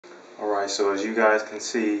Alright, so as you guys can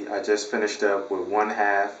see, I just finished up with one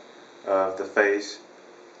half of the face.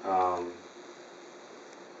 No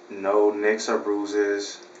nicks or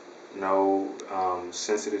bruises, no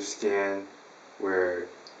sensitive skin where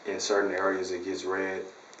in certain areas it gets red.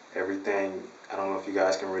 Everything, I don't know if you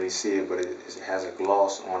guys can really see it, but it has a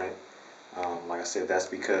gloss on it. Like I said, that's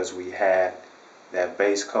because we had that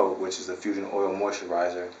base coat, which is the Fusion Oil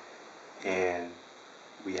Moisturizer, and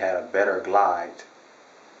we had a better glide.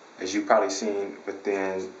 As you probably seen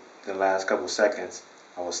within the last couple seconds,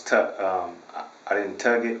 I didn't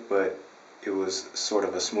tug it, but it was sort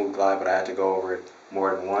of a smooth glide, but I had to go over it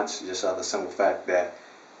more than once, just out of the simple fact that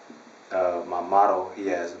my model, he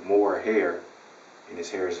has more hair and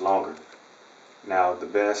his hair is longer. Now the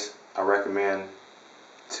best, I recommend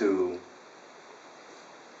to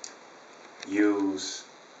use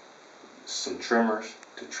some trimmers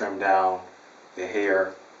to trim down the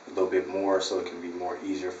hair a little bit more so it can be more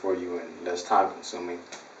easier for you and less time consuming.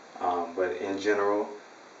 But in general,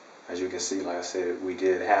 as you can see, like I said, we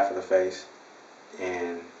did half of the face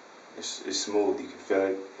and it's smooth. You can feel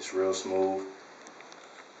it. It's real smooth.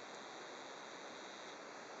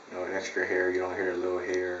 No extra hair. You don't hear the little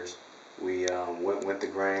hairs. We went with the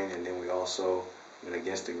grain, and then we also went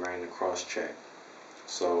against the grain to cross check.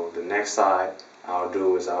 So the next side I'll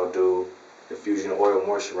do the Fusion Oil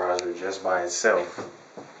Moisturizer just by itself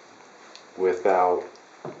without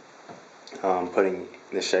putting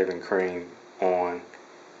the shaving cream on,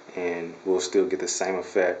 and we'll still get the same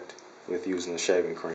effect with using the shaving cream.